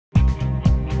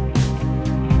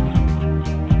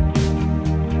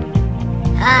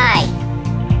Hi,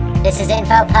 this is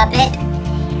InfoPuppet,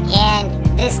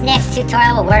 and this next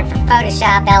tutorial will work for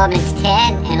Photoshop Elements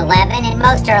 10 and 11 and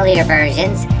most earlier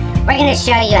versions. We're going to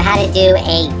show you how to do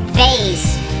a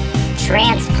face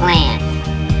transplant.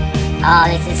 Oh,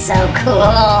 this is so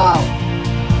cool!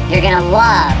 You're going to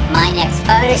love my next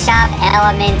Photoshop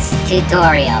Elements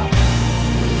tutorial.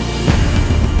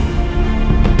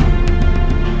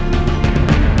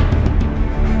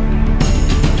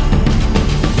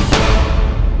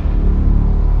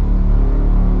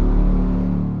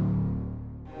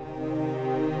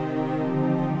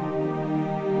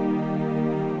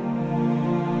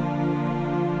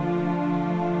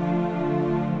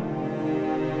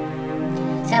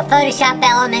 So Photoshop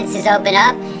Elements is open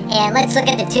up, and let's look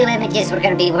at the two images we're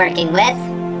going to be working with.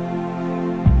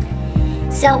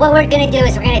 So what we're going to do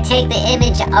is we're going to take the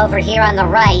image over here on the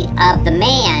right of the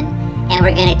man, and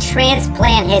we're going to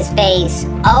transplant his face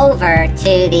over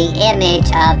to the image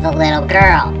of the little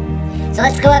girl. So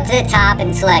let's go up to the top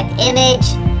and select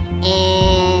image,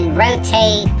 and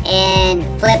rotate, and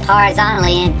flip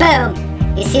horizontally, and boom!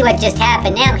 You see what just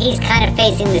happened? Now he's kind of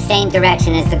facing the same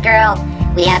direction as the girl.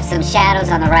 We have some shadows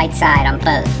on the right side on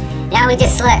both. Now we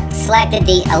just selected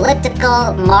the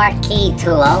elliptical marquee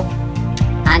tool.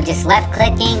 I'm just left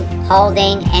clicking,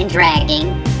 holding, and dragging.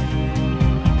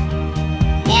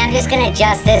 And I'm just going to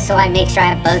adjust this so I make sure I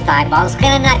have both eyeballs.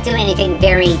 Going to not do anything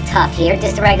very tough here,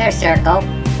 just a regular circle.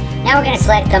 Now we're going to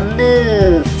select the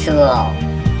move tool.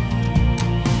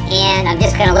 And I'm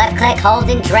just going to left click, hold,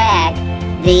 and drag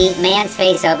the man's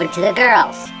face over to the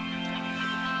girl's.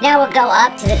 Now we'll go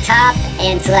up to the top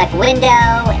and select Window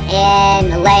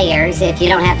and Layers if you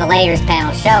don't have the Layers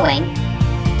panel showing.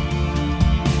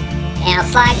 And I'll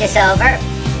slide this over.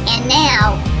 And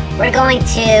now we're going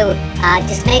to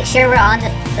just make sure we're on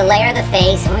the layer of the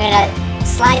face. We're going to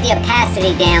slide the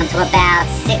opacity down to about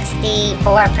 64%.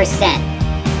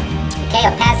 Okay,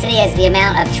 opacity is the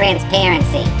amount of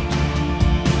transparency.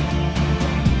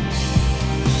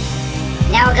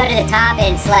 Now we'll go to the top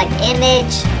and select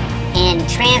Image and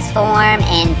Transform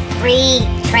and Free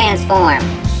Transform.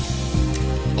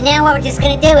 And now what we're just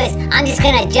going to do is I'm just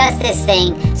going to adjust this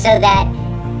thing so that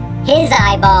his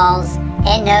eyeballs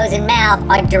and nose and mouth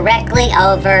are directly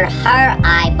over her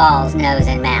eyeballs, nose,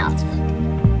 and mouth.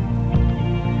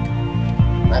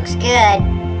 Looks good.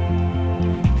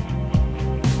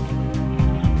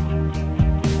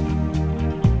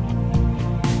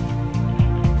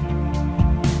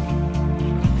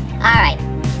 Alright.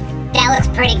 That looks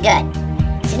pretty good.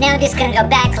 So now I'm just going to go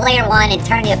back to layer 1 and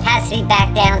turn the opacity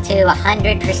back down to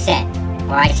 100%.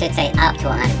 Or I should say up to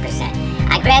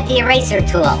 100%. I grabbed the eraser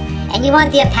tool, and you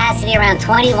want the opacity around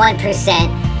 21%.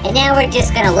 And now we're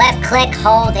just going to left click,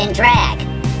 hold, and drag.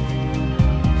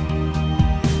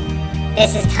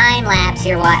 This is time lapse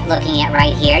you're looking at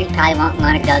right here. You probably won't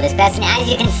want to go this fast. And as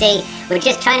you can see, we're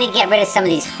just trying to get rid of some of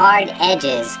these hard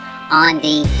edges on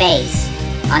the face,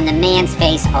 on the man's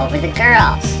face over the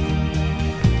girl's.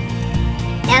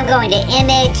 Now I'm going to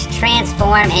Image,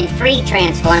 Transform, and Free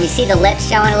Transform. You see the lips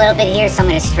showing a little bit here, so I'm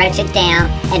going to stretch it down.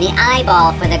 And the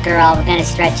eyeball for the girl, we're going to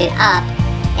stretch it up.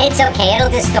 It's okay, it'll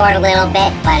distort a little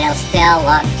bit, but it'll still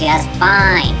look just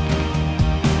fine.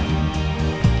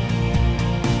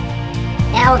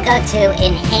 Now we'll go to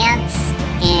Enhance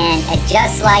and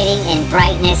adjust lighting and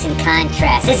brightness and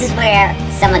contrast. This is where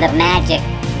some of the magic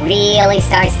really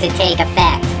starts to take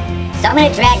effect. So I'm going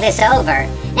to drag this over.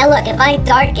 Now look, if I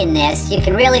darken this, you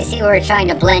can really see where we're trying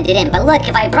to blend it in. But look,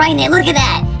 if I brighten it, look at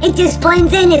that! It just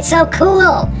blends in, it's so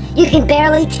cool! You can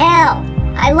barely tell!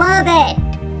 I love it!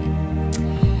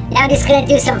 Now I'm just going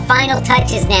to do some final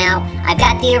touches now. I've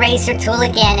got the eraser tool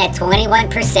again at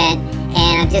 21%.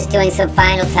 And I'm just doing some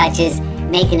final touches,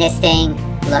 making this thing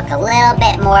look a little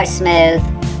bit more smooth.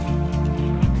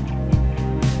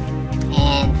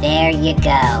 And there you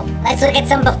go. Let's look at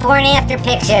some before and after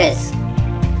pictures.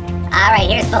 Alright,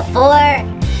 here's before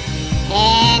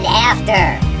and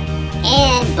after.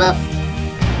 And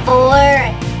before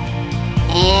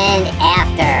and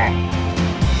after.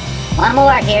 One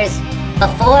more, here's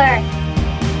before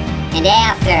and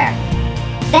after.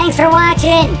 Thanks for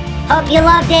watching. Hope you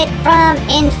loved it from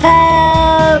InfoPuppet.